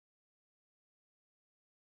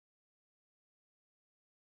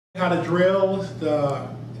How to drill the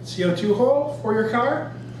CO2 hole for your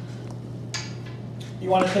car. You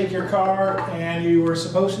want to take your car and you were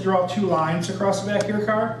supposed to draw 2 lines across the back of your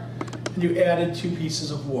car, and you added 2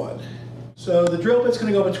 pieces of wood. So the drill bit's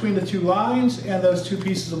going to go between the 2 lines, and those 2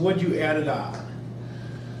 pieces of wood you added on.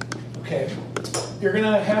 Okay, you're going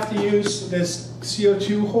to have to use this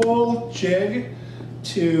CO2 hole jig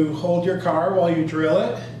to hold your car while you drill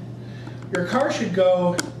it. Your car should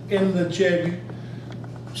go in the jig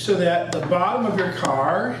so that the bottom of your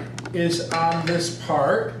car is on this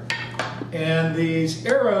part, and these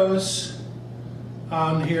arrows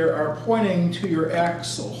on here are pointing to your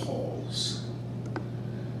axle holes.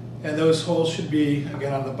 And those holes should be,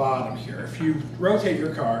 again, on the bottom here. If you rotate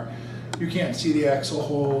your car, you can't see the axle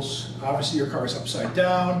holes. Obviously your car is upside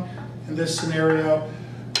down in this scenario.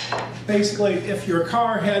 Basically, if your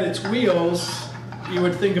car had its wheels, you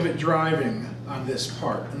would think of it driving on this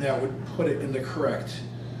part, and that would put it in the correct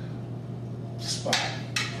spot.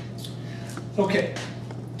 Okay,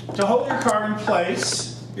 to hold your car in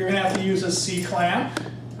place, you're going to have to use a C-clamp.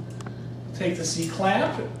 Take the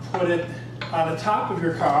C-clamp, put it on the top of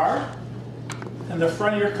your car, and the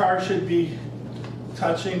front of your car should be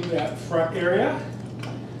touching that front area.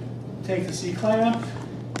 Take the C-clamp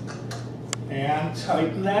and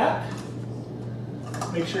tighten that.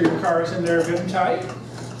 Make sure your car is in there good and tight.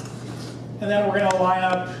 And then we're going to line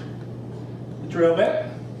up the drill bit.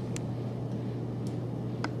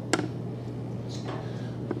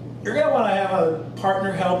 You're going to want to have a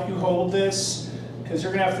partner help you hold this, because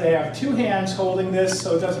you're going to have 2 hands holding this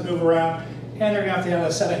so it doesn't move around, and you're going to have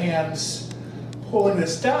a set of hands pulling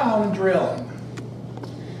this down and drilling.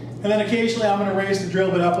 And then occasionally I'm going to raise the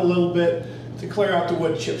drill bit up a little bit to clear out the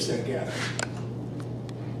wood chips that gather.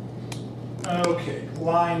 Okay,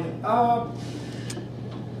 lined up.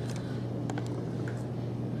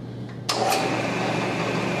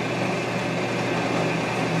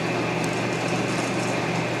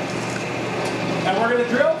 And we're going to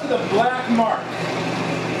drill to the black mark.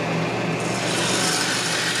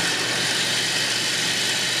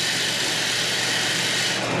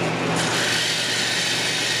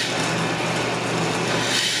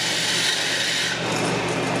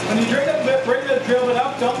 When you bring the drill bit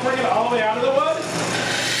up, don't bring it all the way out of the wood.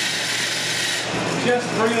 Just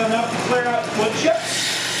bring it enough to clear out wood chips.